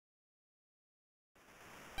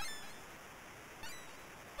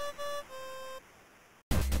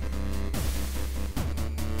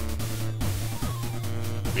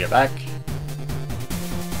We are back.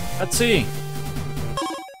 Let's see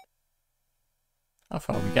how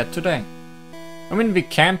far we get today. I mean, we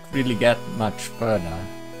can't really get much further.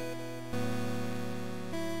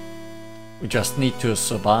 We just need to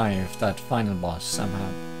survive that final boss somehow.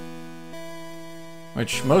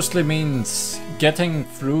 Which mostly means getting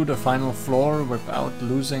through the final floor without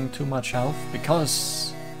losing too much health,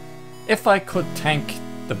 because if I could tank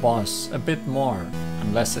the boss a bit more,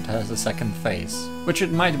 unless it has a second phase, which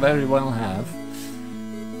it might very well have,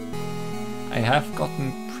 I have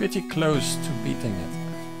gotten pretty close to beating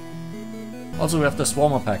it. Also, we have the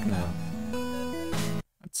Swarmer pack now.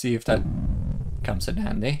 Let's see if that comes in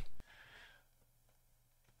handy.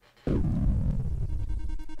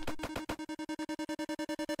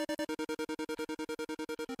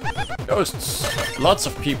 Ghosts. Lots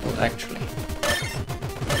of people, actually.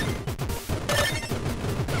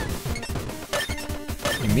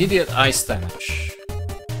 Immediate ice damage.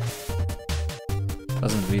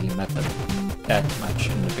 Doesn't really matter that much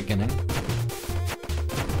in the beginning.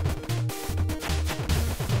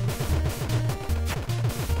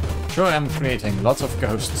 Sure, I'm creating lots of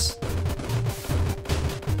ghosts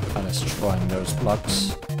by destroying those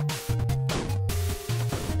blocks.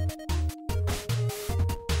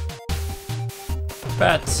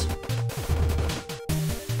 Bats.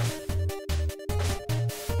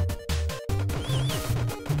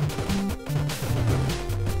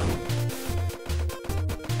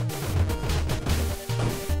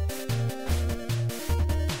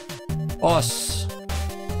 Boss.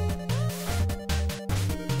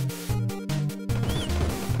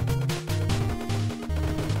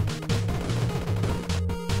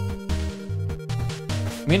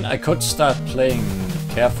 I mean, I could start playing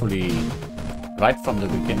carefully right from the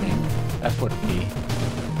beginning. That would be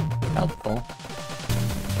helpful.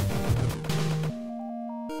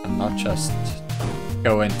 And not just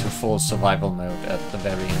go into full survival mode at the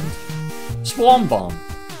very end. Swarm Bomb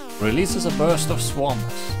releases a burst of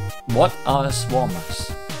swarmers. What are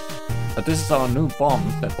swarmers? But this is our new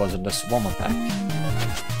bomb that was in the Swarmer pack.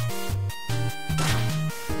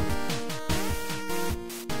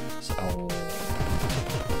 So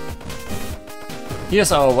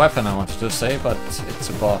here's our weapon, I wanted to say, but it's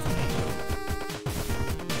above me.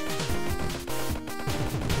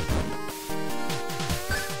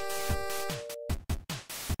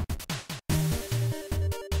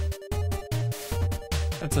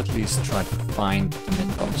 Let's at least try to find the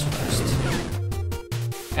mid-boss first.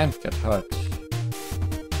 And get hurt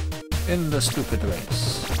in the stupid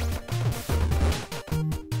race.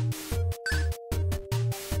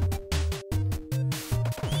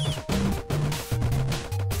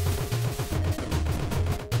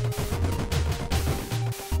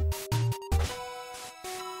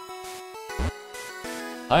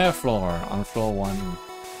 Higher floor, on floor 1,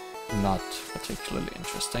 not particularly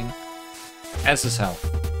interesting. As is health.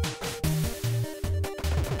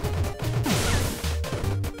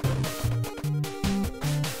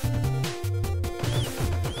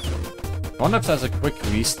 I wonder if there's a quick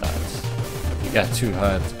restart. You get too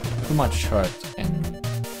much hurt in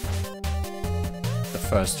the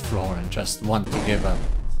first floor and just want to give up.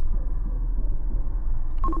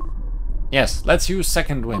 Yes, let's use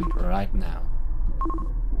Second Wind right now.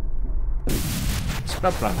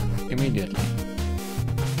 Scrap Runner, immediately.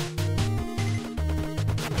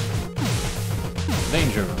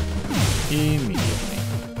 Danger Room, immediately.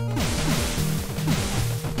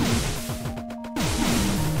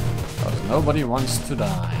 Because nobody wants to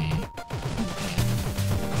die.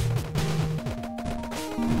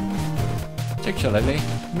 Particularly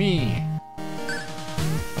me.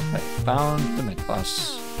 Okay, found the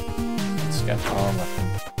mid-boss. Let's get our weapon.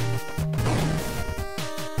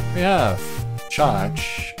 We have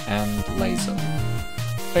Charge and Laser.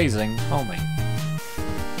 Phasing, homing.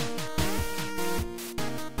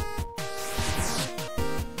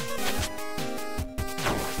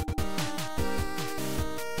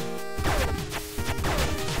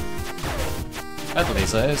 That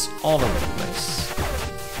laser is all over the place.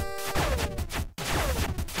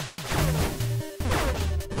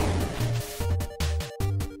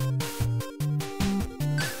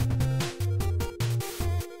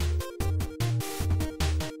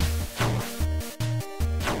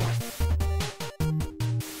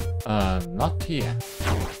 Not here.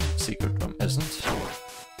 Secret room isn't.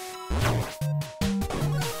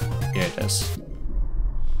 Here it is.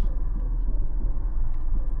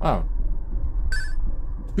 Oh.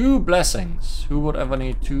 2 blessings. Who would ever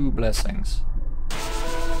need 2 blessings?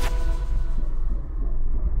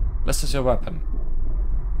 This is your weapon.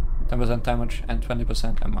 10% damage and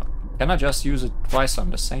 20% ammo. Can I just use it twice on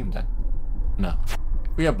the same then? No.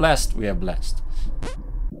 We are blessed, we are blessed.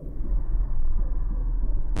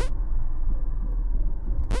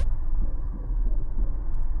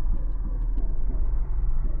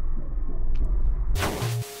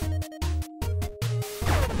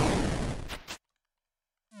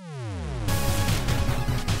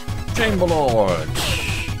 Chamber Lord.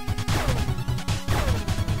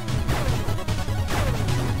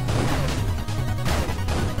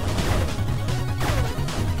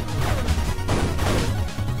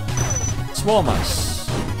 Swarmers,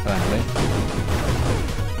 apparently.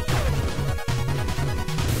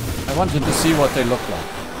 I wanted to see what they look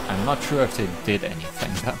like. I'm not sure if they did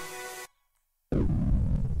anything though.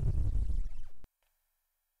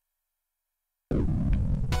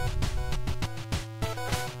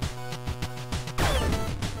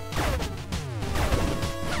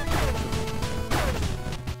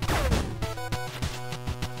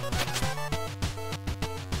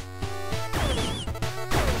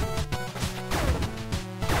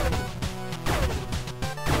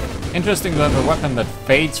 Interesting to have a weapon that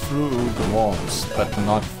fades through the walls, but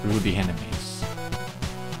not through the enemies.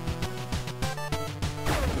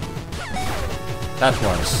 That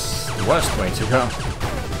was the worst way to go.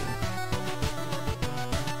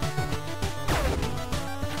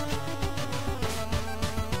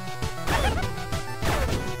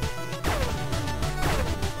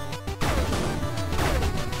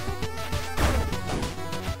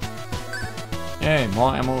 Yay,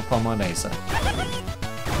 more ammo for my laser.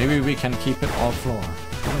 Maybe we can keep it all floor.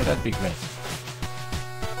 Wouldn't that be great?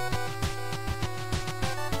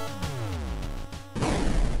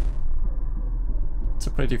 It's a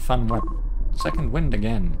pretty fun weapon. Second wind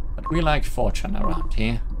again, but we like fortune around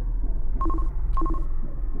here.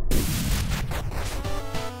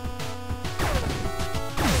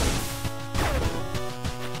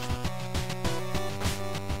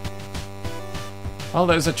 Well,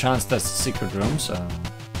 there's a chance that's a secret room, so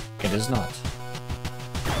it is not.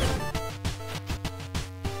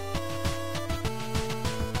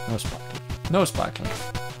 No sparkling. No sparkling.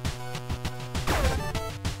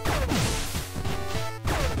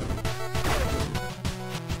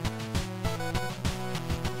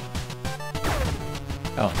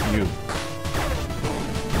 Oh, you.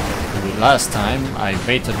 Last time I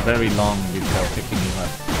waited very long before picking you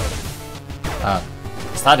up.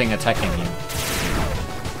 Starting attacking you.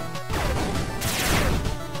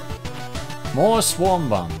 More swarm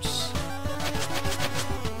bombs.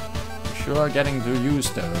 Sure, getting to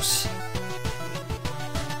use those.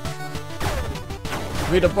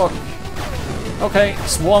 Read a book. Okay,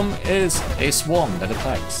 swarm is a swarm that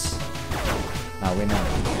attacks. Now we know.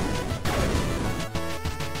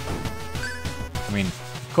 I mean,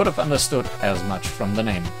 could have understood as much from the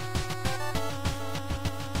name.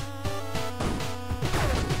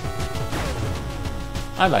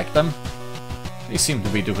 I like them. They seem to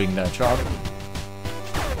be doing their job.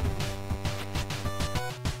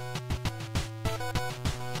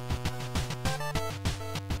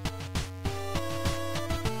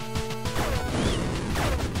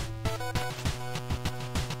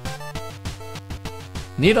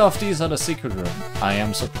 Neither of these are the secret room. I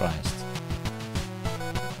am surprised.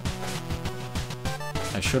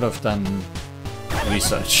 I should have done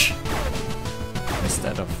research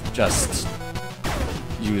instead of just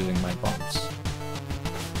using my bombs.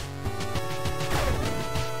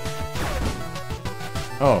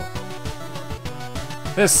 Oh.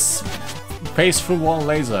 This phase through wall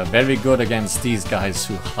laser, very good against these guys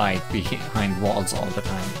who hide behind walls all the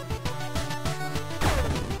time.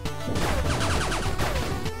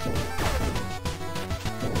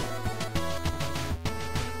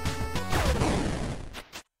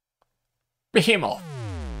 Behemoth.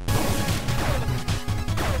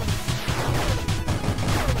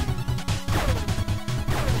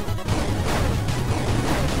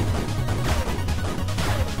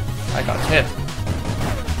 I got hit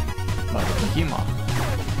by the behemoth.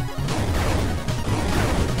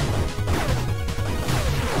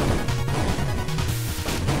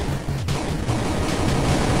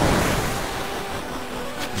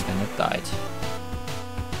 And then it died.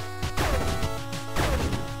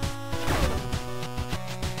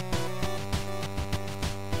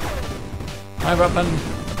 My weapon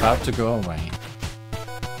about to go away.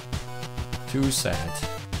 Too sad.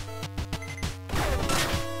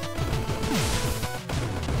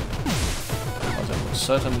 But it was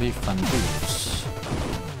certainly fun to use.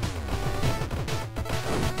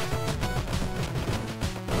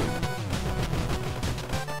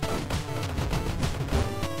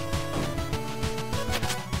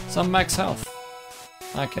 Some max health.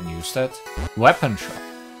 I can use that. Weapon shop.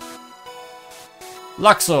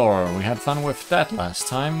 Luxor, we had fun with that last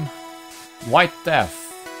time. White Death.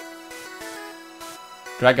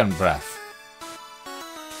 Dragon Breath.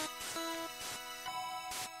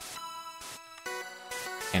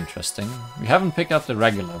 Interesting. We haven't picked up the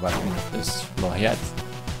regular weapon of this floor yet.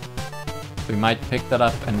 We might pick that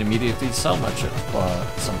up and immediately salvage it for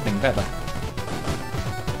something better.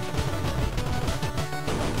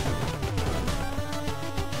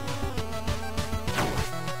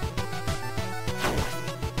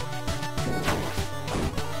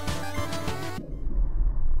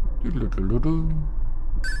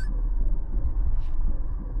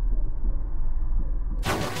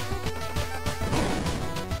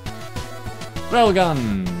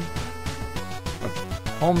 Railgun!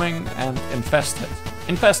 Homing and infested.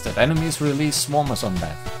 Infested. Enemies release swarmers on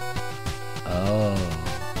that. Oh.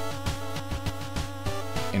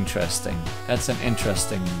 Interesting. That's an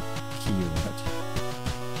interesting keyword.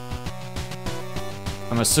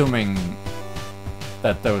 I'm assuming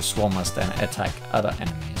that those swarmers then attack other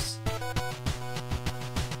enemies.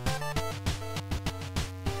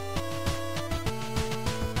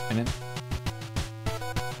 And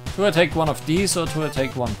do I take one of these or do I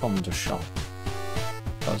take one from the shop?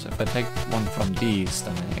 Because if I take one from these,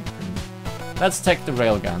 then I can... Let's take the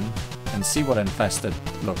railgun and see what infested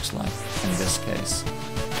looks like in this case.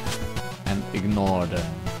 And ignore the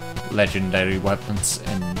legendary weapons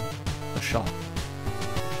in the shop.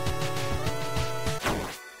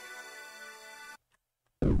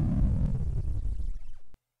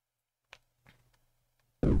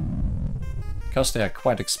 Because they are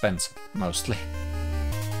quite expensive, mostly.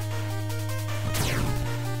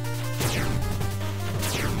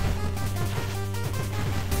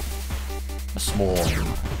 A swarm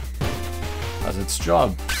does its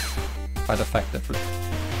job quite effectively.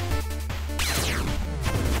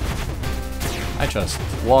 I just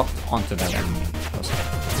walked onto that enemy because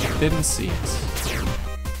I didn't see it.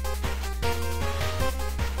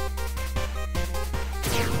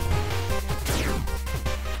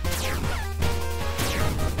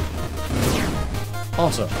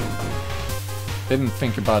 Also, didn't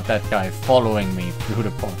think about that guy following me through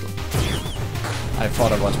the portal. I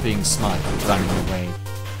thought I was being smart and running away.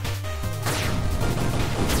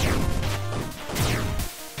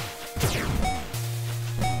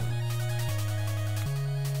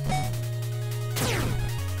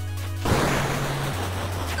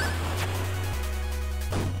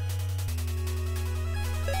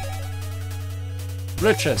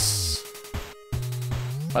 Riches!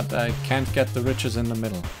 But I can't get the riches in the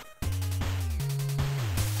middle.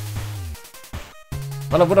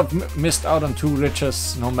 Well, I would have missed out on 2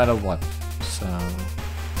 riches no matter what, so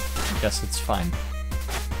I guess it's fine.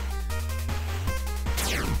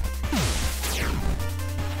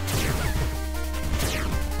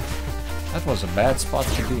 That was a bad spot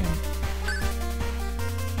to be in.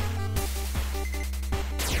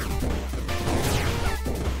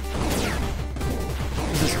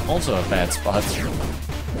 This is also a bad spot.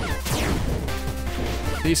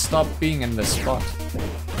 Please stop being in this spot.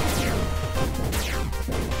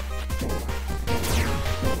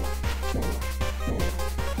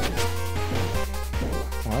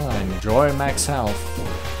 Well, I enjoy max health.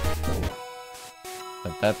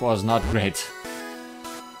 But that was not great.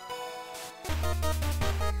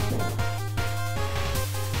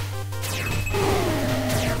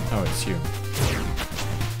 Oh, it's you.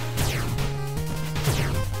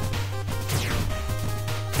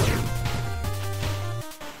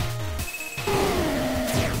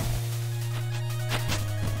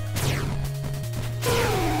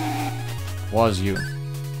 Was you.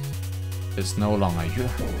 Is no longer you.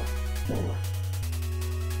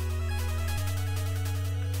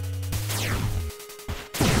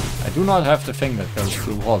 I do not have the thing that goes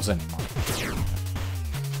through walls anymore.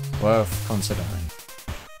 Worth considering.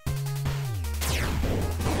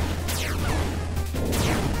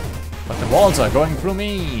 But the walls are going through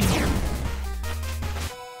me!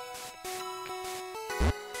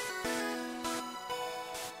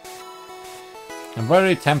 A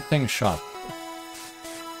very tempting shot.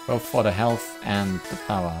 Both for the health and the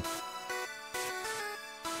power up.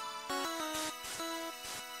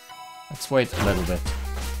 Let's wait a little bit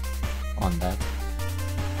on that.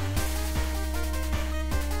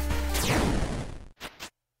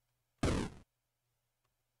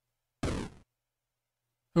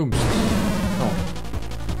 Oops. Oh.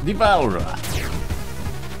 Devourer.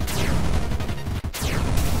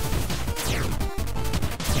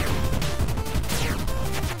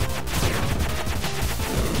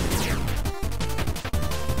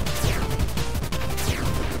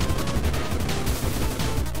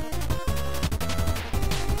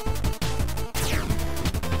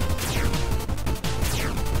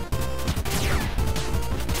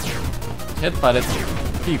 hit by the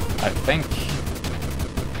keep, I think.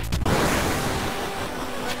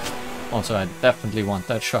 Also, I definitely want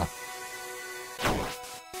that shot.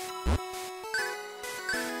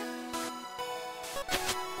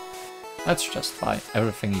 Let's just buy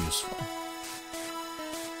everything useful.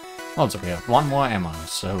 Also, we have one more ammo,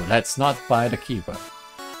 so let's not buy the keeper.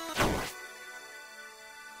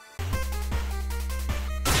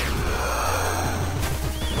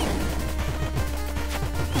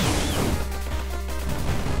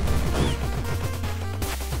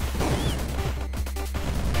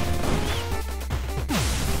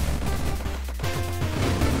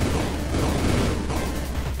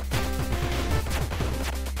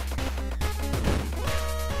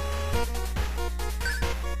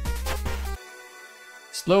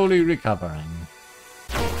 Slowly recovering.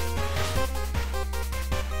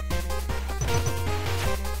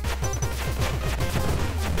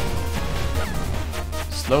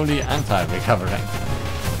 Slowly anti-recovering.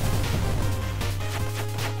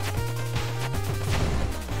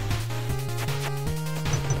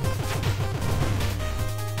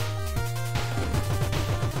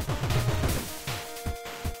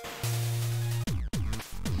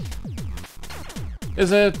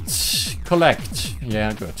 Is it collect?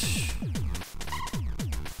 Yeah, good.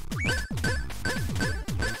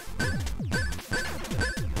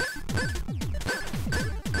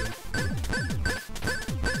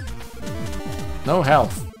 No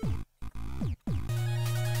health.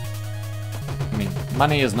 I mean,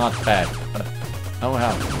 money is not bad, but no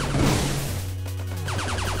health.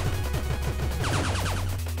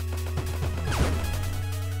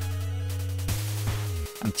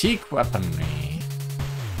 Antique weaponry.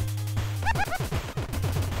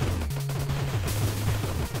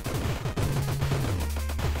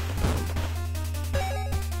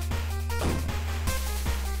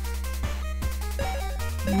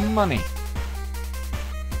 Money.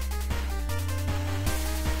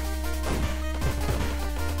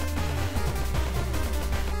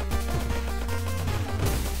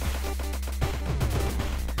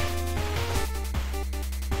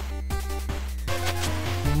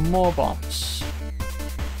 More bombs.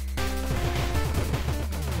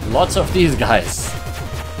 Lots of these guys.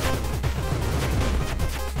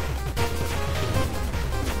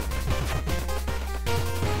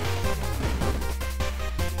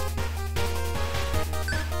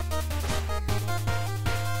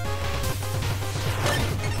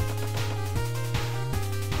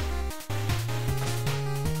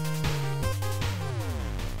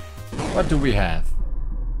 What do we have?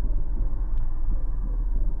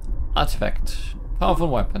 Artifact. Powerful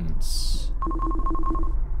weapons.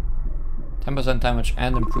 10% damage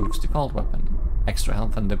and improves default weapon. Extra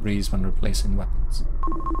health and debris when replacing weapons.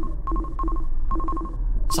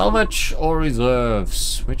 Salvage or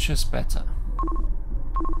reserves? Which is better?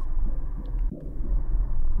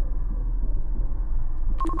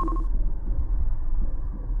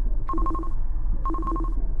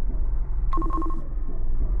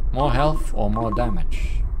 More health or more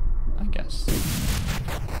damage? I guess.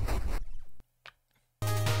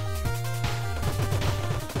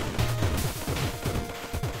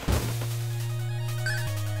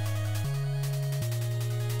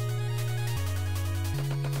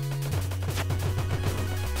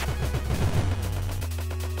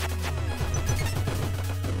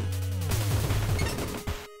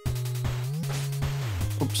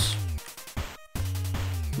 Oops.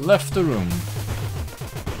 Left the room.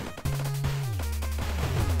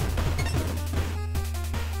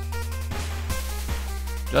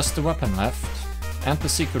 Just the weapon left, and the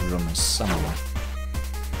secret room is somewhere.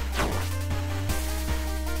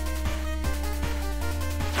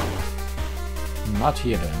 Not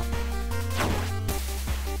here though.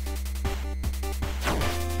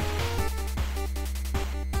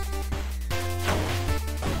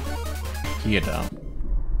 Here though.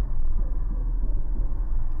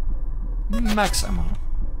 Max ammo,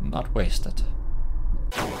 not wasted.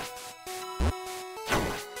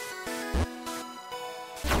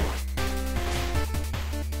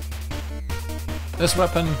 This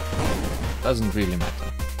weapon doesn't really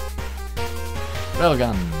matter.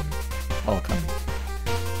 Railgun, welcome.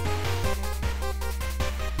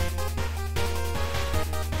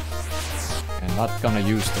 I'm not gonna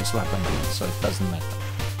use this weapon, so it doesn't matter.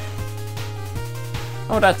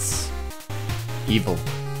 Oh, that's evil.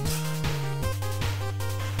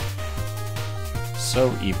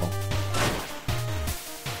 So evil.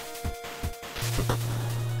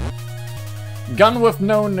 Gun with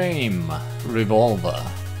no name. Revolver.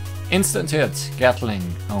 Instant hit. Gatling.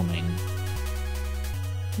 Homing.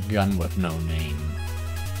 Gun with no name.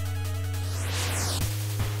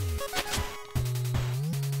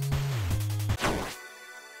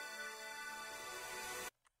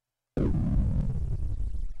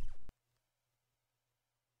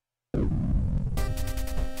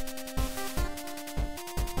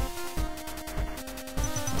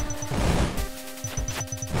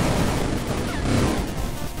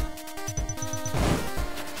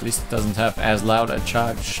 At least it doesn't have as loud a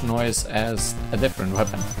charge noise as a different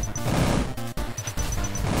weapon.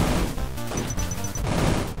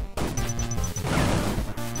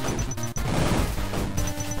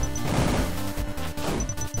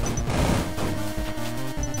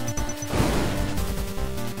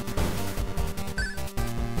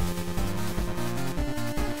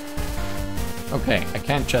 Okay, I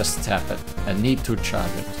can't just tap it. I need to charge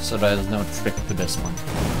it, so there's no trick to this one.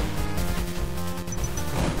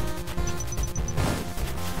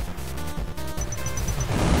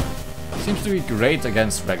 Seems to be great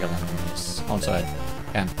against regular enemies. Also, I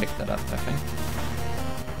can't pick that up, I think.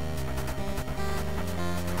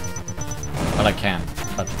 Well, I can,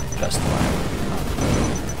 but just one.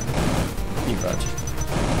 Keyboard.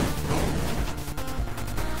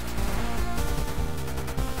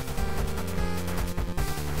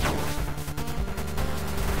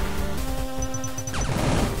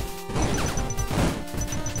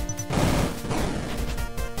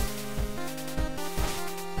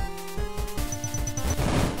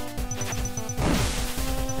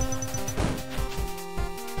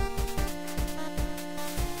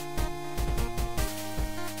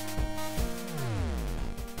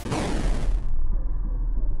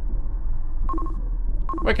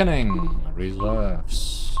 Quickening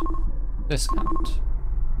reserves. Discount.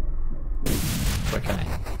 Quickening.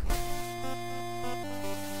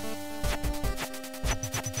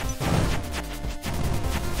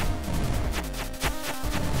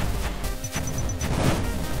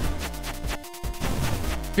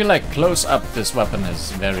 I feel like close up this weapon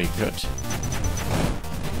is very good.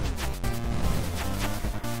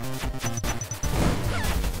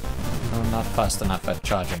 Oh, not fast enough at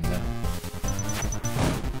charging there.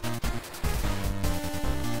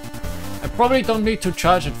 Probably don't need to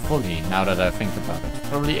charge it fully, now that I think about it.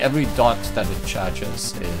 Probably every dot that it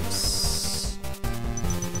charges is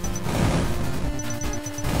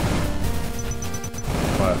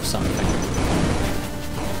worth something.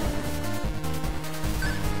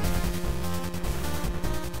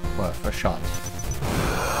 Worth a shot.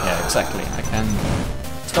 Yeah, exactly. I can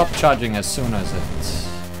stop charging as soon as it...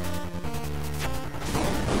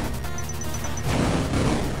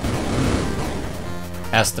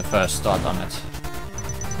 has the first dot on it.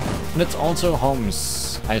 And it also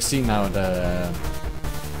homes. I see now the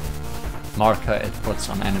marker it puts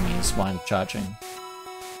on enemies while charging.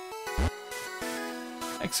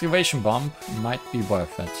 Excavation bomb might be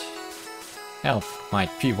worth it. Help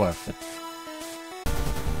might be worth it.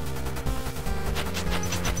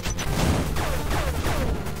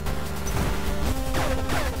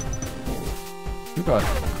 You got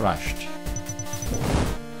crushed.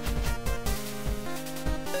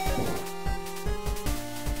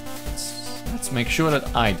 Let's make sure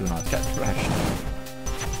that I do not get crushed.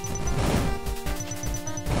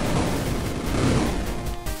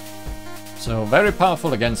 So very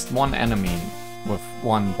powerful against one enemy with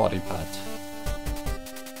one body part.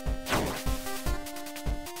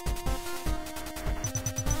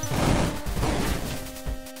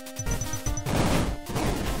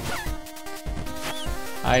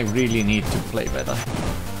 I really need to play better.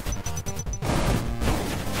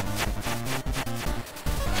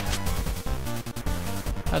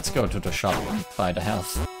 Let's go to the shop and buy the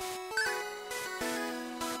health.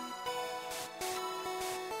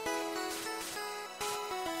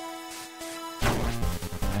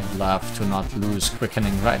 I'd love to not lose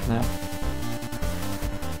quickening right now.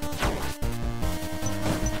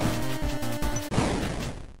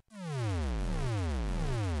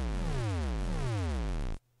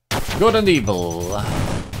 Good and evil.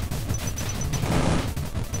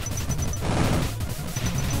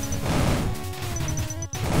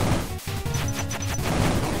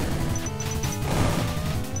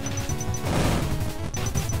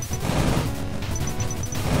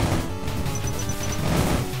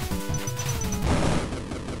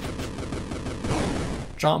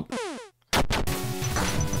 Jump.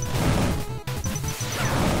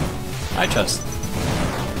 I just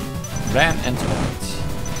ran into it.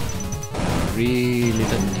 Really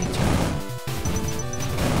didn't need to.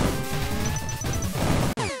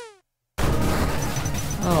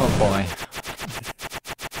 Oh boy.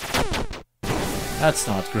 That's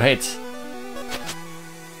not great.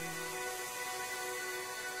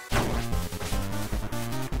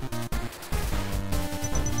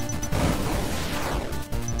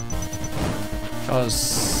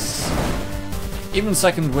 Because even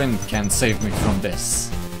second wind can't save me from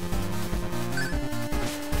this.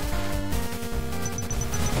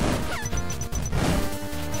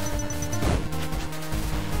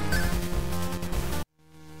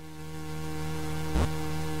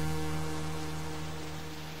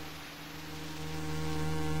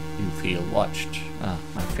 feel watched. Ah,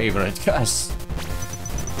 my favorite, guys.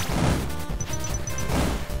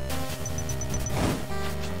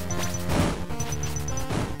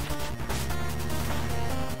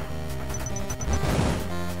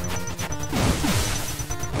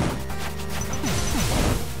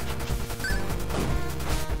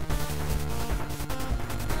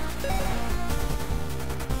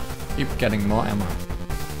 Keep getting more ammo.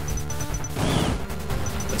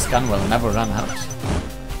 This gun will never run out.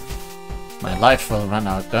 My life will run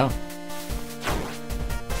out though.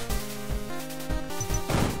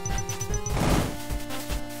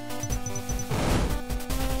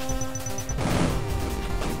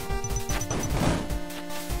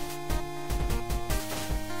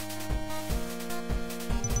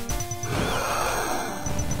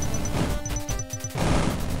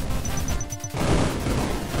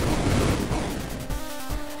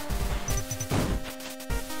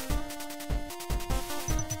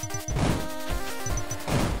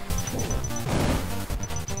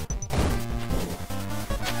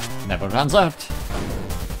 Never runs out.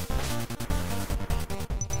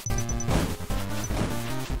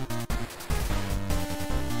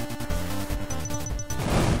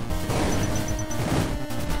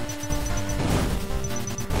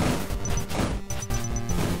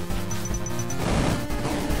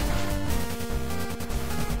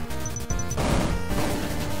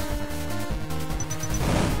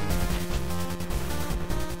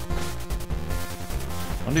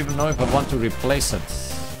 I don't even know if I want to replace it,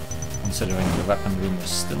 considering the weapon room is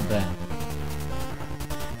still there.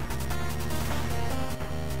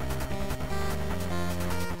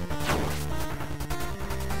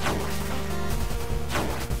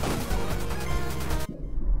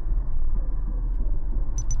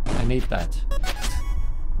 I need that.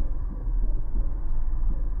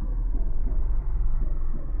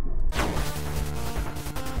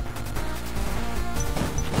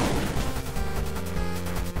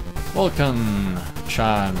 Vulcan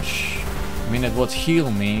charge. I mean, it would heal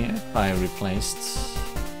me if I replaced.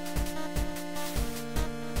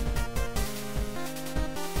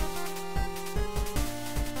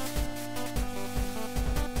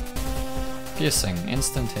 Piercing,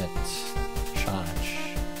 instant hit, charge.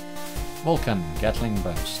 Vulcan, Gatling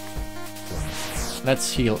burst.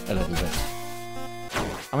 Let's heal a little bit.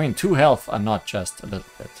 I mean, 2 health are not just a little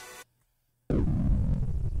bit.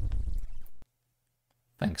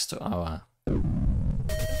 Thanks to our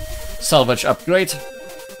salvage upgrade.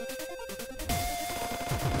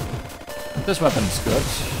 This weapon is good,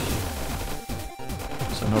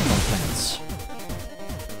 so no complaints.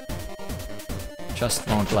 Just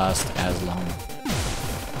won't last as long.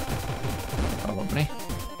 Probably.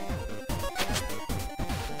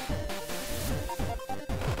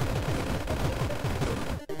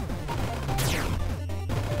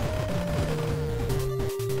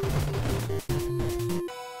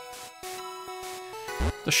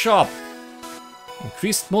 The shop.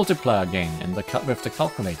 Increased multiplier gain in the with the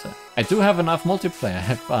calculator. I do have enough multiplier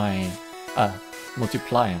if I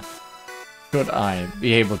multiplier. Could I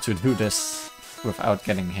be able to do this without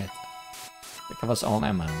getting hit? It covers all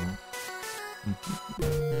ammo.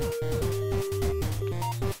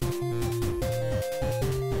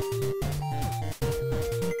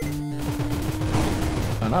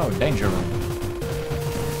 Oh no, danger room.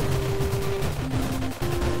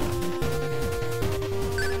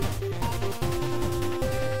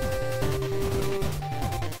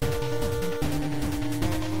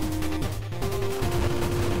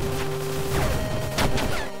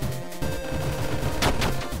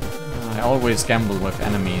 I always gamble with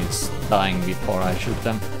enemies dying before I shoot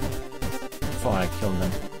them. Before I kill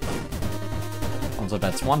them. Also,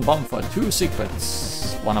 that's 1 bomb for 2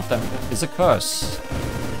 secrets. One of them is a curse.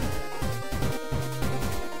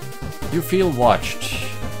 You feel watched.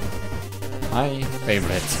 My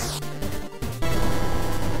favorite.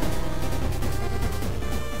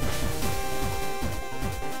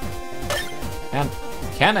 And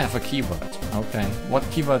can have a keyword. Okay, what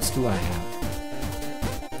keywords do I have?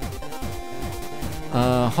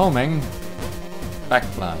 Homing,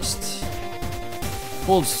 backblast,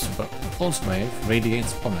 pulse wave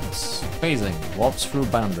radiates bullets, phasing warps through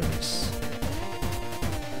boundaries,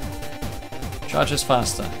 charges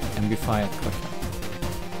faster, can be fired quicker.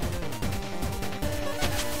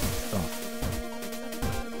 So.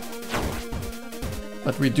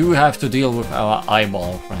 But we do have to deal with our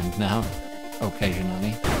eyeball friend now,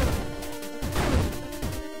 occasionally.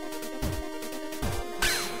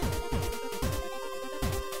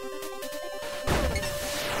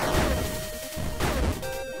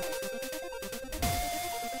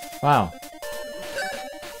 Wow.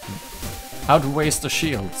 How to waste the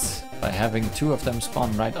shields by having 2 of them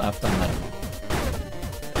spawn right after another.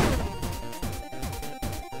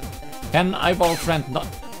 Can eyeball friend not...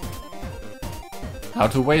 How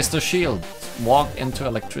to waste a shield. Walk into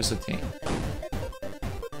electricity.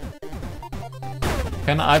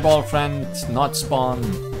 Can eyeball friend not spawn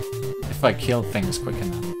if I kill things quick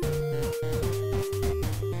enough?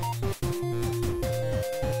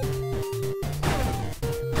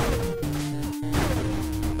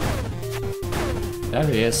 There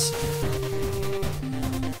he is.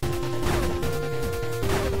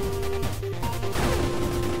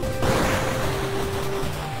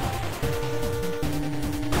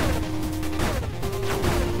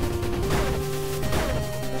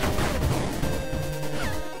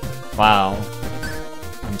 Wow,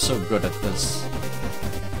 I'm so good at this.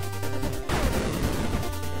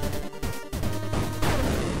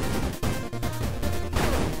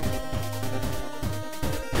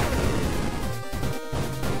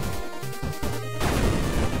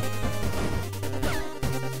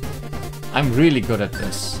 I'm really good at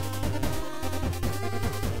this.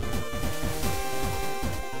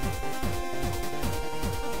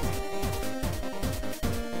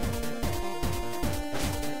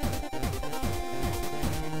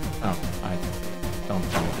 Oh, I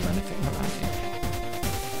don't want to do anything around here.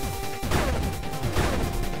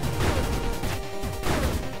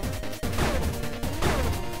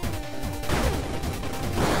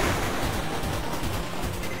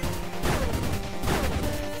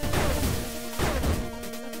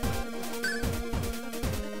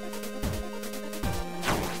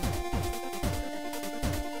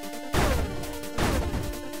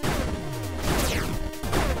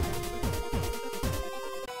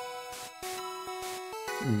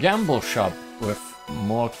 Gamble shop with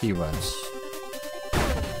more keywords.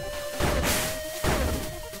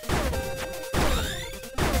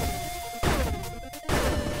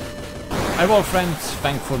 Eyeball friend,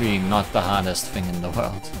 thankfully not the hardest thing in the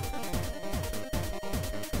world.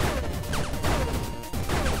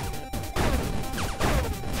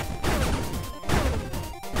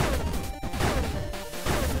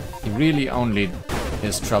 He really only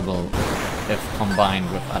is trouble if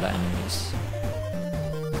combined with other enemies.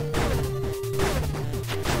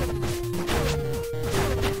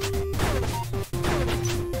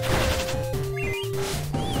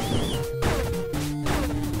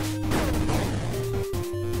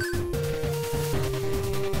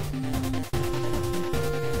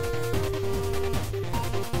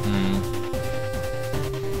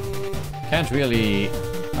 Can't really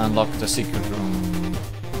unlock the secret room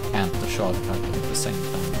and the shortcut at the same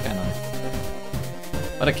time, can I?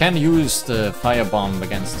 But I can use the firebomb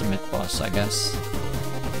against the mid-boss, I guess.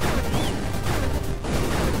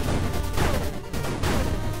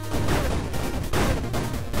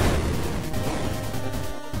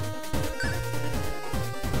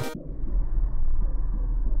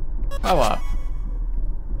 Power up.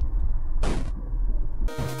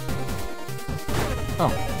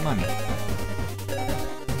 Oh, money.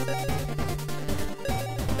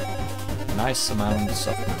 Nice amounts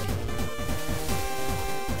of money.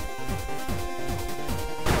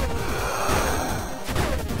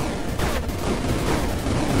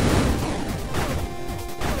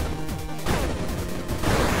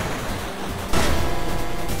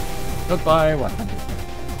 Goodbye, weapon.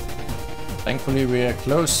 Thankfully we are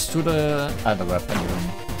close to the other weapon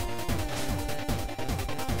room.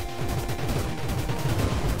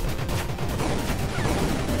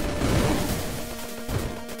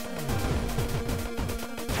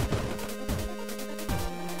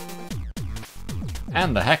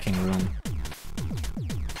 And the hacking room.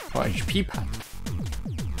 For HP pad.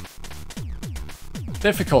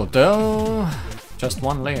 Difficult though. Just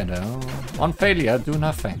one layer though. One failure, do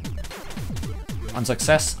nothing. On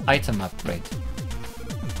success, item upgrade.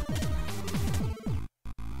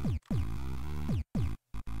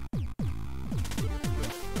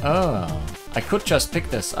 Oh, I could just pick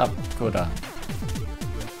this up, could I?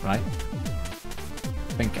 Right?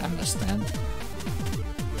 I think I understand.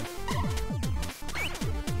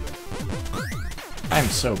 I'm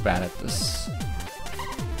so bad at this.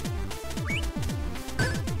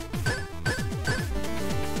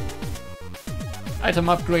 Item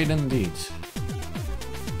upgrade indeed.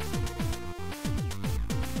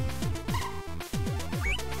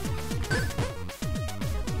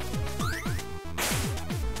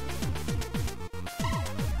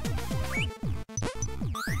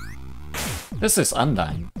 This is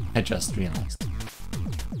Undyne, I just realized.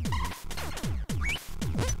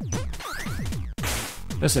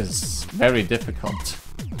 This is very difficult.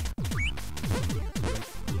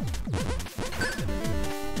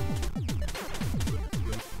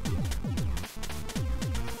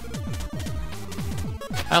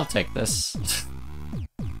 I'll take this.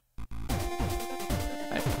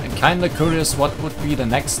 I'm kinda curious what would be the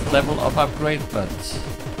next level of upgrade, but...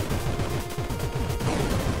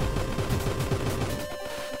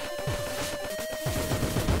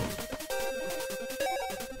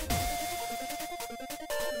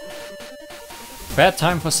 Bad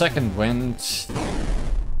time for second wind.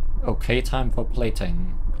 Okay time for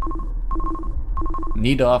plating.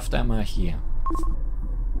 Neither of them are here.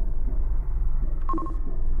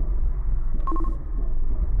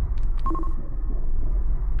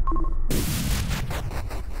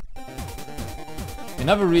 You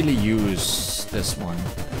never really use this one,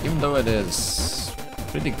 even though it is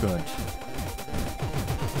pretty good.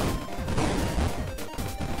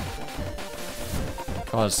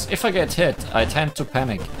 Because if I get hit, I tend to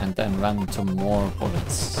panic and then run into more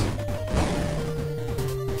bullets.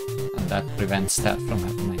 And that prevents that from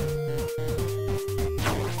happening.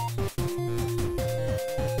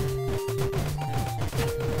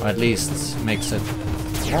 Or at least makes it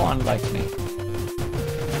more unlikely.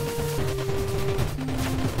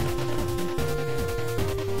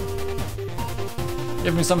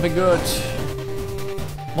 Give me something good.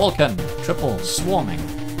 Vulcan, triple, swarming.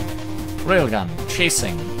 Railgun,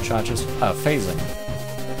 chasing, charges, phasing.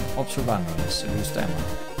 Observanders, reduced ammo.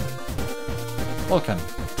 Vulcan,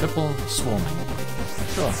 triple, swarming.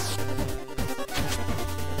 Sure.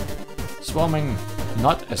 Swarming,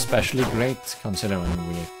 not especially great, considering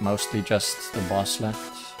we mostly just the boss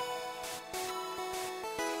left.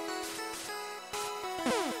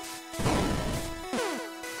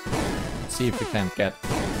 Let's see if we can get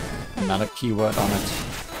another keyword on it.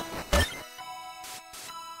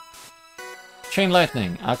 Chain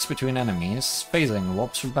lightning, arcs between enemies, phasing,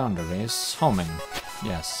 warps through boundaries, homing.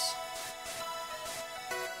 Yes.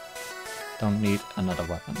 Don't need another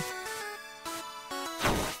weapon.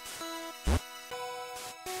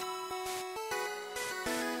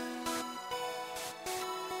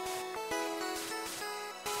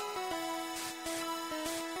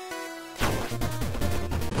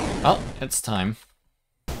 Well, it's time.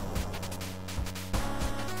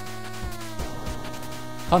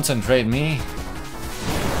 Concentrate me.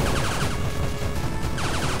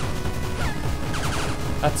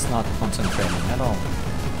 That's not concentrating at all.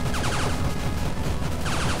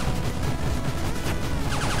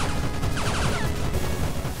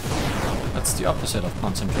 That's the opposite of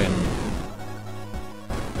concentrating.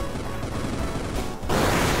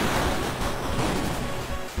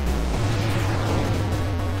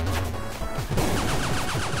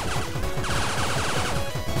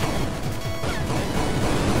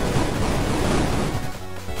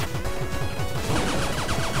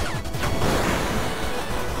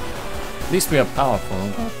 At least we are powerful,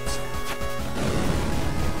 but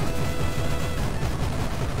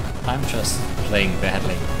I'm just playing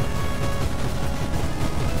badly.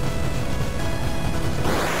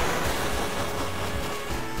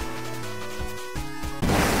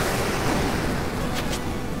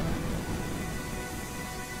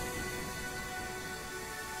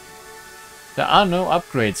 There are no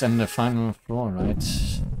upgrades in the final floor, right?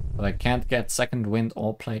 But I can't get second wind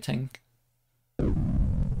or plating.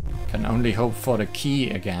 Can only hope for the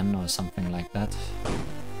key again or something like that.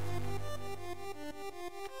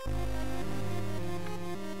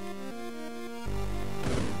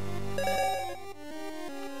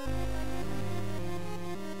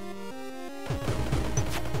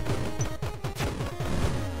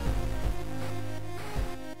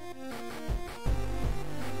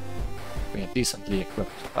 We are decently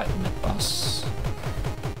equipped by the mid-boss.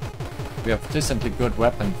 We have decently good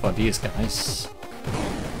weapon for these guys.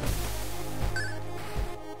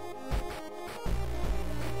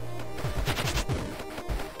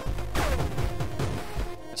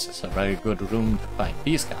 A very good room to fight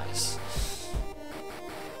these guys.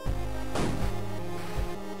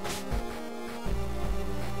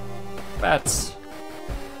 Bats.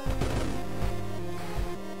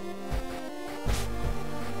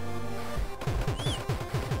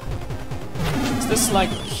 Is this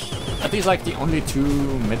like... Are these like the only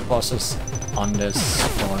two mid-bosses on this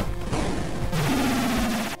floor?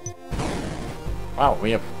 Wow,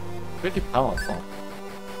 we are pretty powerful.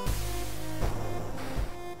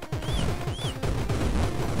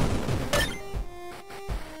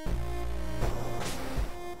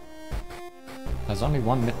 There's only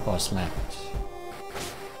one mid-boss left.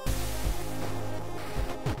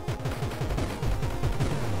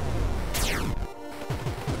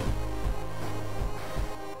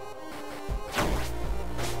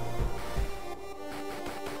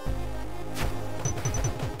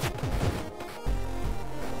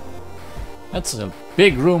 That's a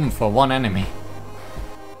big room for one enemy.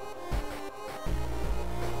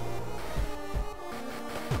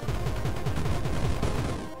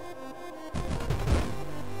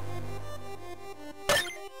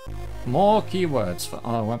 More keywords for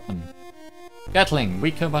our weapon. Gatling,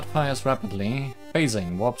 weaker but fires rapidly.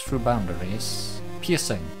 Phasing, warps through boundaries.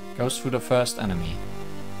 Piercing, goes through the first enemy.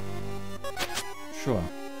 Sure.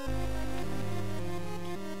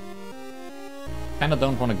 Kinda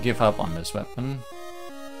don't want to give up on this weapon.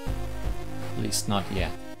 At least not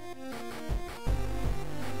yet.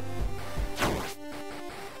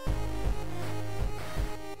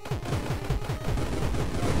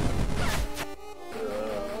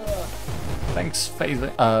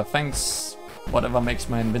 Thanks whatever makes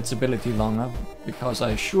my invincibility longer, because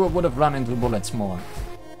I sure would have run into bullets more.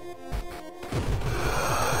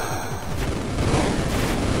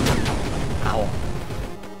 Ow.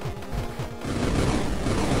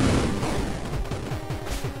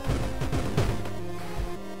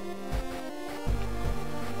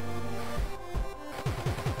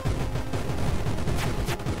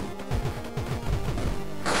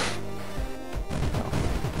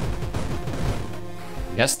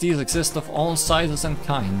 Guess these exist of all sizes and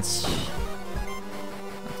kinds.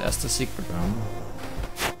 And there's the secret room.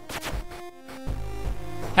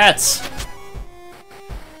 Hats!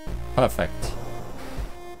 Perfect.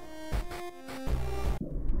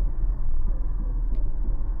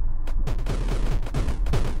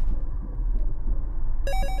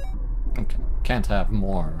 Okay, can't have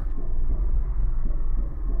more.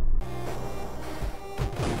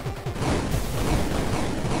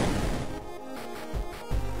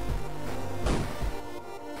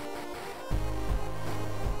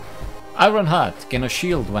 Iron Heart, gain a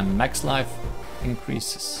shield when max life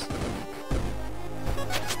increases.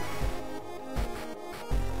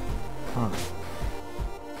 Huh.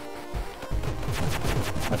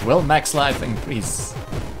 But will max life increase?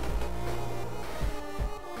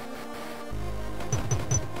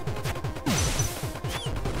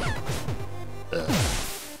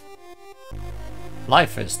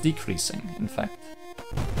 Life is decreasing, in fact.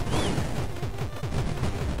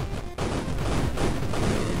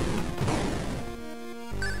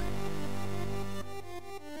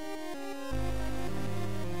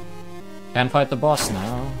 Can fight the boss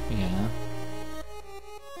now, yeah.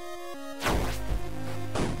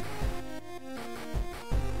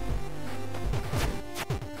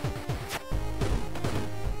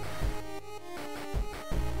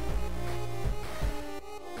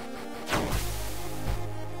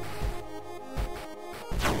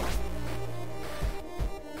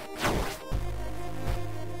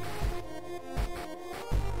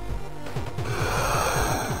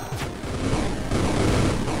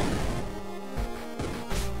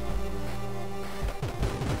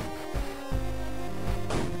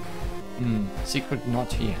 Secret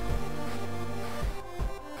not here.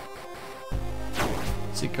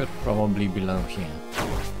 Secret probably below here.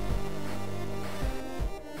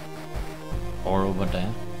 Or over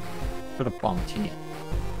there. Could have bombed here.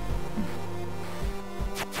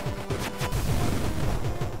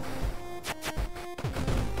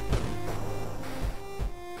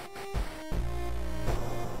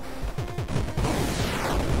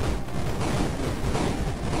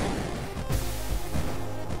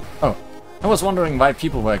 I was wondering why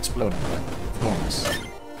people were exploding like worms.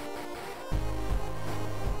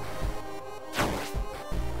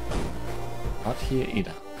 Not here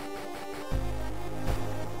either.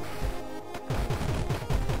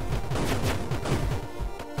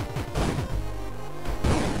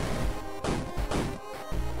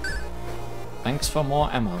 Thanks for more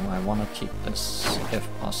ammo. I want to keep this if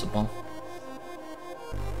possible.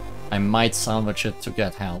 I might salvage it to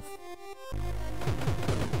get health.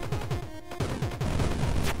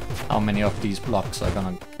 How many of these blocks are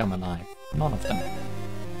gonna come alive? None of them.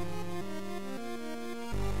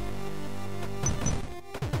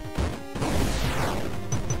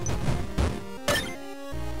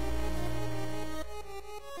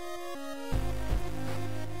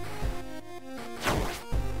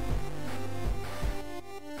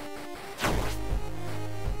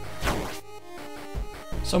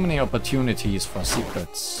 So many opportunities for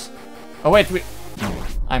secrets. Oh wait,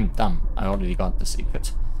 I'm dumb. I already got the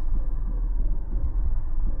secret.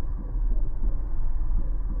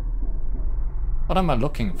 What am I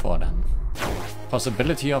looking for then?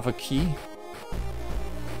 Possibility of a key?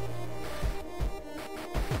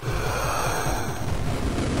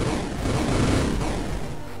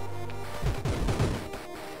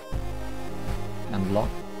 And lock.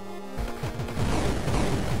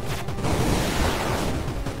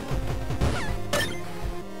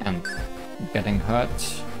 And getting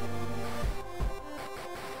hurt.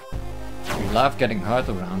 We love getting hurt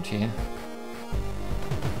around here.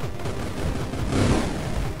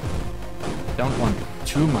 Don't want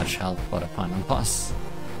too much help for the final boss.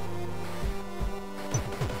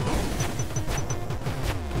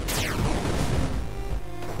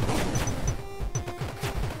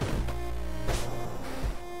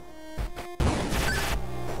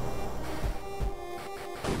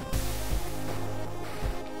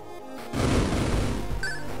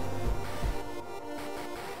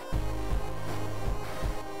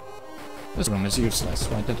 This room is useless.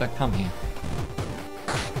 Why did I come here?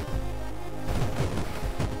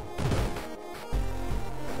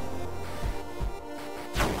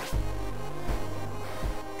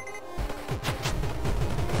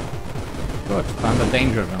 Good, found the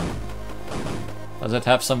danger room. Does it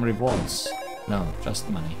have some rewards? No, just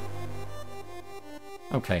money.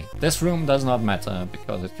 Okay, this room does not matter,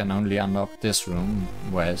 because it can only unlock this room,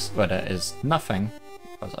 where there is nothing,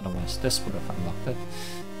 because otherwise this would have unlocked it.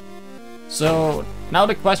 So, now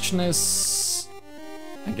the question is...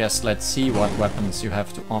 I guess let's see what weapons you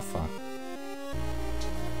have to offer.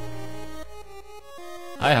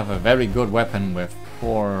 I have a very good weapon with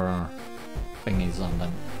 4 thingies on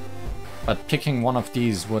them. But picking one of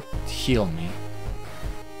these would heal me.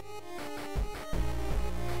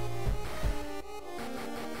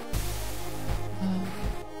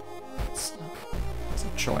 It's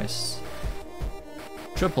a choice.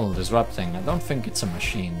 Triple disrupting. I don't think it's a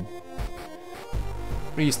machine.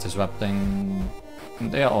 Freeze disrupting.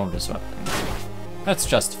 They are all disrupting. Let's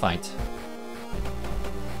just fight.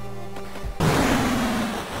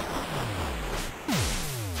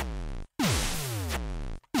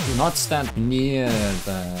 Do not stand near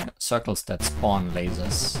the circles that spawn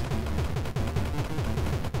lasers.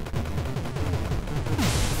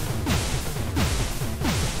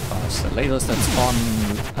 Because the lasers that spawn,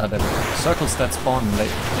 the circles that spawn,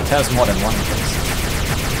 it has more than one place.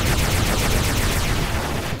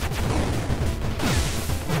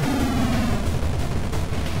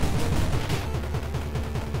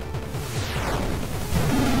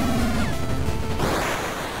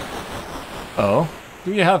 Oh,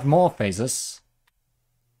 do you have more phases?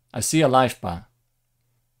 I see a life bar.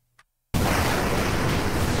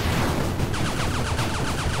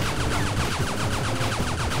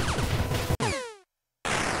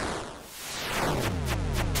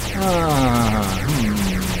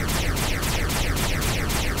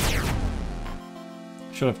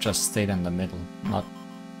 Should have just stayed in the middle, not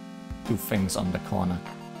do things on the corner.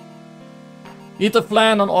 Eat a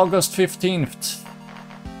flan on August 15th.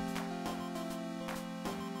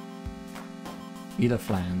 Eat a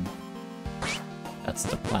flan. That's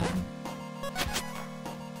the plan.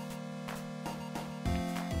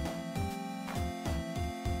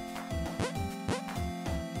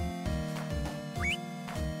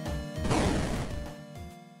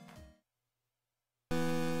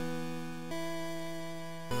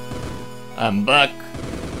 I'm back.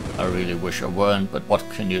 I really wish I weren't, but what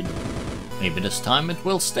can you do? Maybe this time it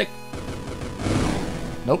will stick.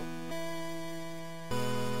 Nope.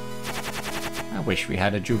 I wish we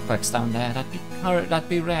had a jukebox down there. That'd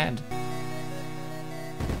be rad.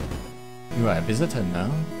 You are a visitor, no?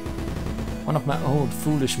 One of my old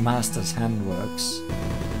foolish master's handworks.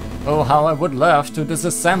 Oh, how I would love to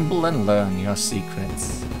disassemble and learn your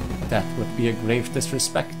secrets. That would be a grave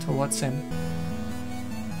disrespect towards him.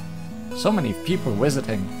 So many people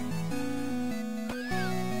visiting.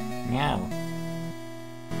 Meow.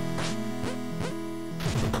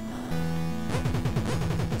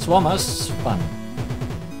 Swarmers, fun.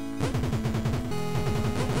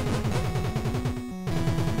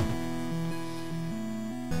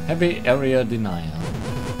 Heavy area denial.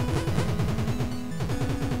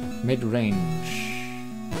 Mid-range.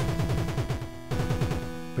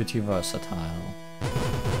 Pretty versatile.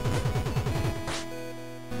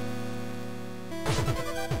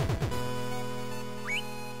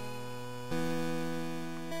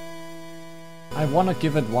 I wanna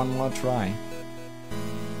give it one more try.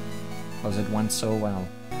 Because it went so well.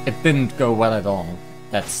 It didn't go well at all.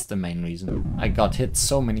 That's the main reason. I got hit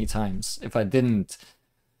so many times. If I didn't...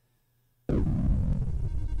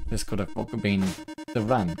 This could have been the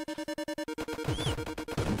run.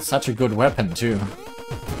 It's such a good weapon too.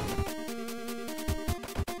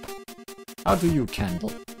 How do you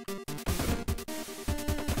candle?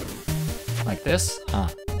 Like this? Ah.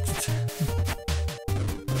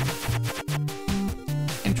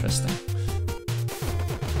 Interesting.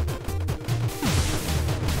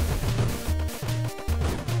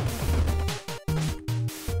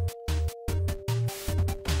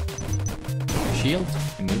 Shield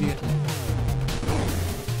immediately.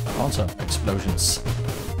 But also explosions.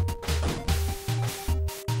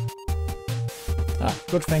 Ah,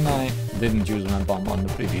 good thing I didn't use my bomb on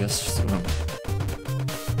the previous room.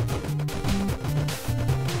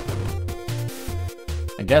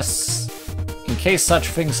 I guess in case such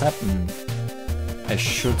things happen, I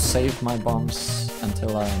should save my bombs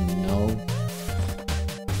until I know.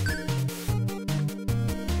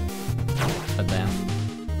 But then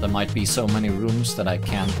there might be so many rooms that I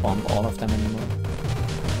can't bomb all of them anymore.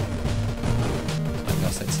 So I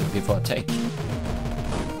guess it's a give or take.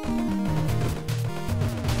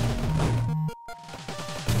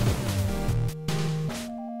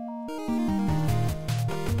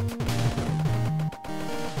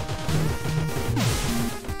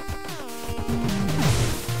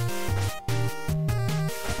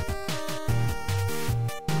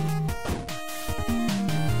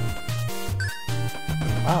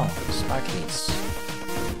 Oh, sparklies.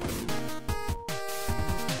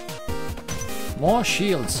 More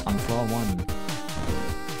shields on floor 1.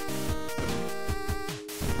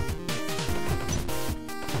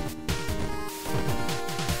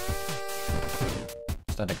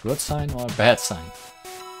 Is that a good sign or a bad sign?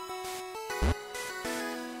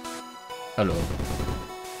 Hello.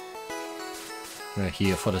 We're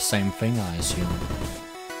here for the same thing, I assume.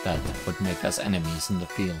 That would make us enemies in the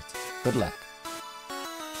field. Good luck.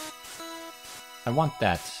 I want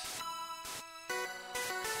that.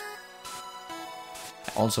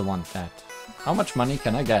 I also want that. How much money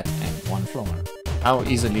can I get in one floor? How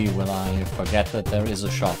easily will I forget that there is a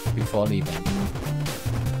shop before leaving?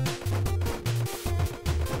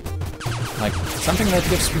 Like, something that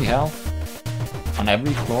gives me health on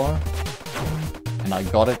every floor, and I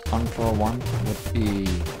got it on floor 1, would be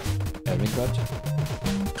very good.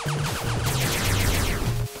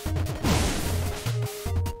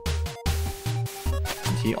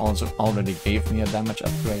 And he also already gave me a damage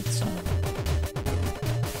upgrade, so...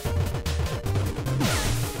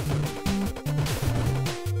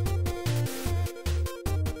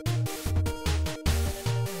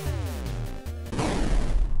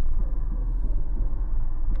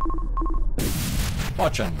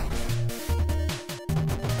 Fortune.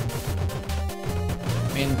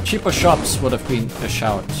 I mean, cheaper shops would have been a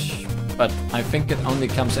shout, but I think it only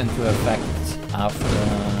comes into effect after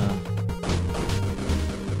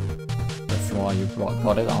the floor you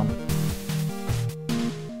got it on.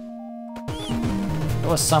 There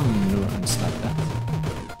was some nuance like that.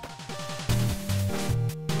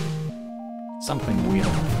 Something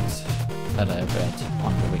weird that I read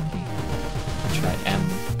on the wiki, which I am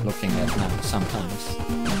looking at now sometimes.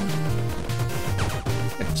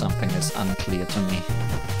 If something is unclear to me.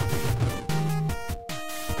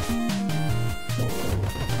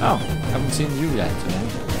 Oh, haven't seen you yet today.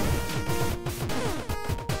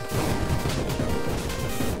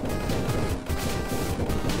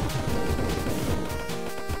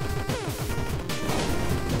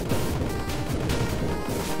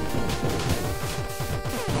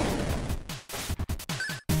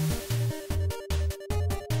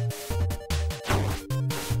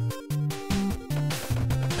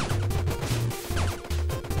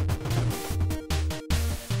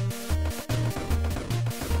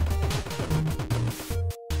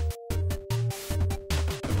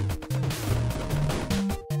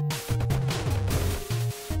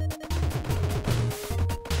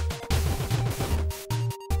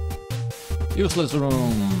 Useless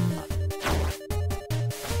room.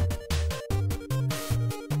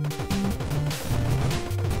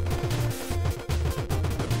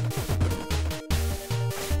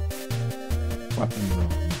 Weapon room.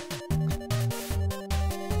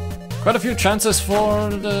 Quite a few chances for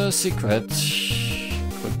the secret.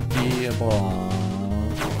 Could be a ball.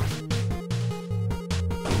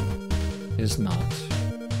 Is not.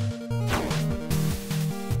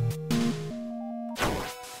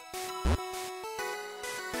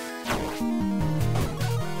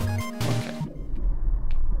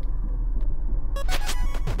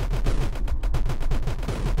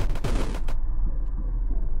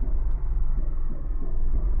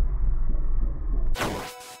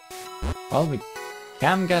 Well, we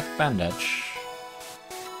can get bandage.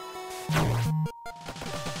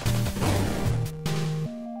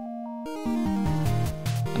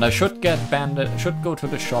 And I should get bandage, should go to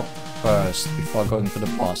the shop first before going to the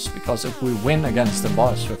boss, because if we win against the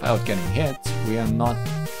boss without getting hit, we are not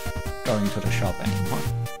going to the shop anymore.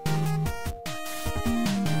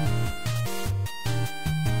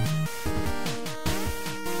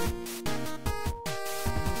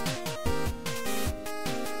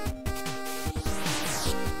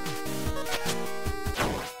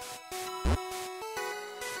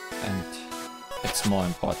 More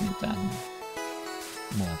important than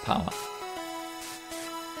more power.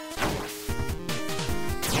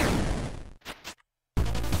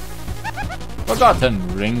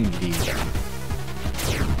 Forgotten ringleader.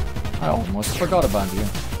 I almost forgot about you.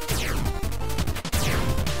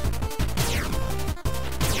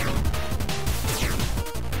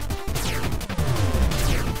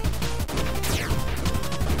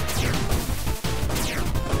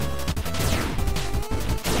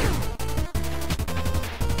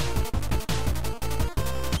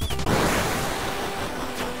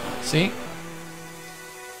 See?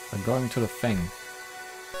 We're going to the thing.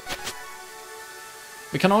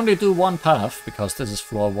 We can only do one path, because this is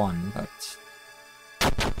floor 1, but...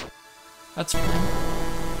 that's fine.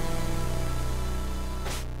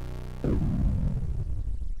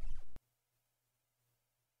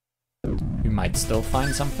 We might still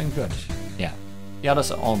find something good. Yeah. The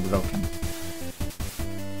others are all broken.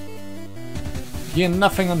 Here,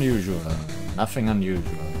 nothing unusual. Nothing unusual.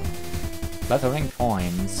 Clattering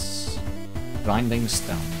coins. Grinding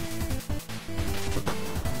stone.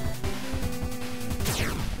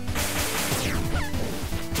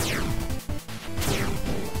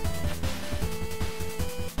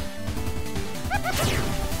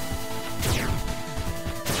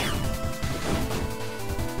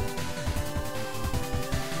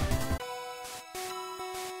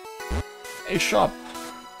 A shop.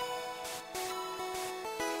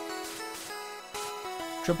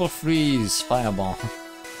 Triple freeze fireball.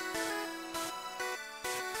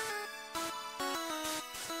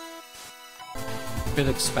 Bit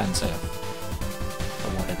expensive for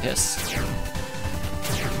what it is.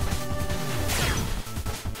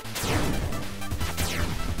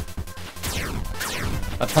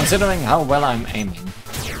 But considering how well I'm aiming,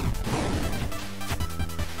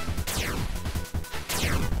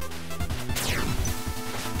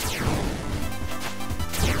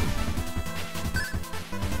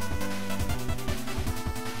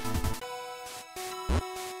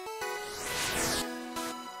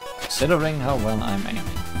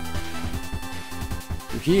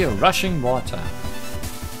 You hear rushing water.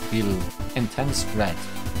 Feel intense dread.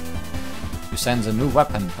 You sense a new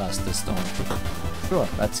weapon past this door. Sure,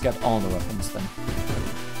 let's get all the weapons then.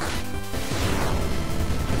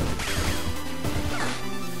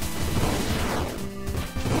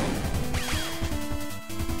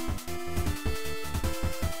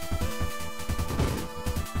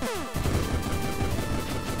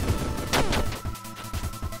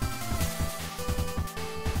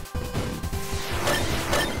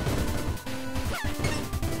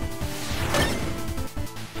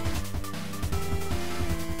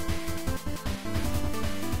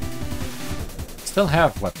 Still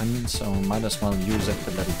have weapons, so might as well use it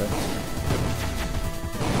a little bit.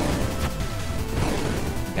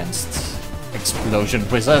 Against explosion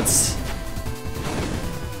wizards.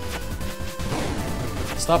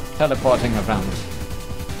 Stop teleporting around.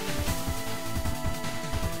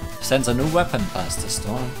 Sends a new weapon past the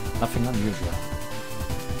storm. Nothing unusual.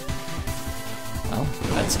 Well,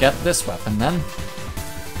 let's get this weapon then.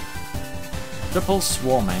 Triple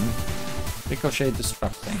swarming. Ricochet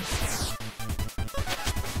disrupting.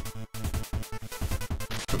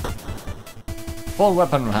 Full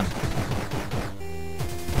weapon run.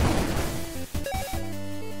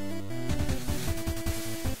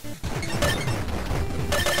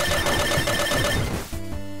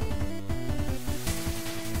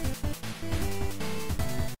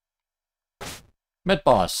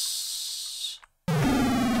 Mid-boss.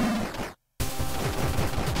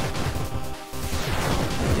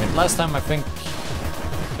 Yeah, last time I think,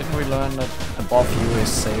 didn't we learn that above you is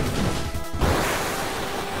safe?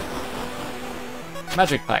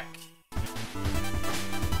 Magic pack.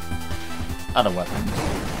 Other weapons.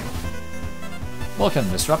 Vulcan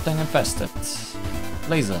disrupting infested.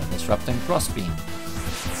 Laser disrupting crossbeam.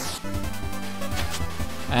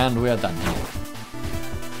 And we are done here.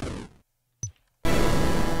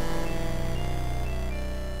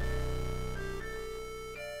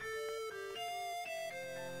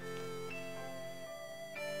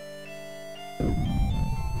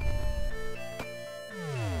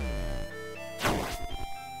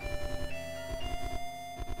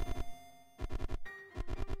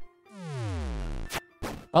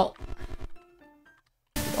 Well,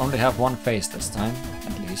 we only have one phase this time,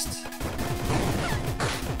 at least.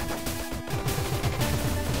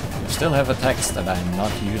 We still have attacks that I'm not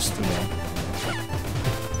used to though.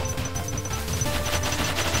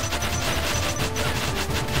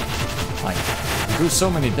 Like, you do so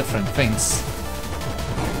many different things.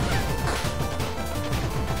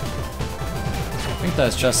 I think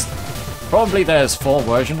there's just... probably there's 4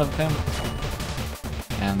 versions of him.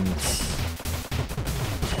 And...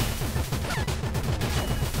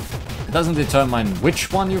 it doesn't determine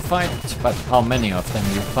which one you fight, but how many of them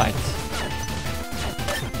you fight.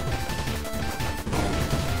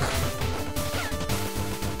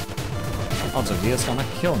 Also, he is gonna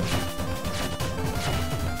kill me.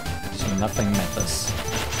 So nothing matters.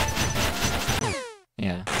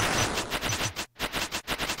 Yeah.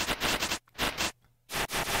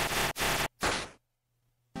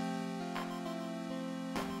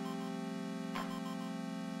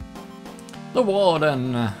 The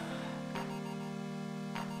Warden.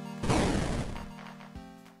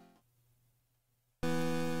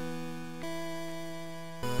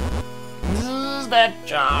 That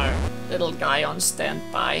jar, little guy on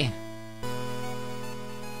standby.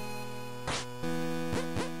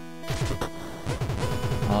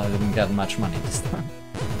 Well, I didn't get much money this time.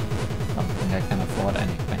 Don't think I can afford bought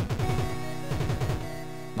anything.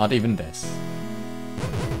 Not even this.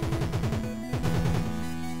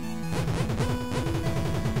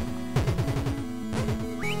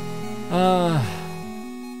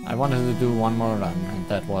 I wanted to do one more run, and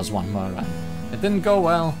that was one more run. It didn't go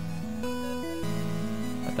well,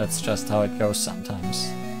 but that's just how it goes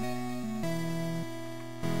sometimes.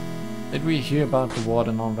 Did we hear about the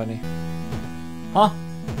warden already? Huh?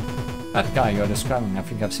 That guy you're describing, I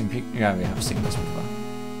think I've seen yeah, we have seen this before.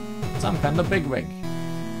 Some kind of bigwig.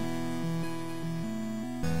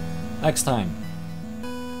 Next time.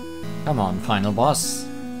 Come on, final boss.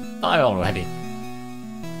 Die already.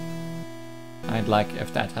 I'd like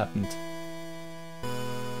if that happened.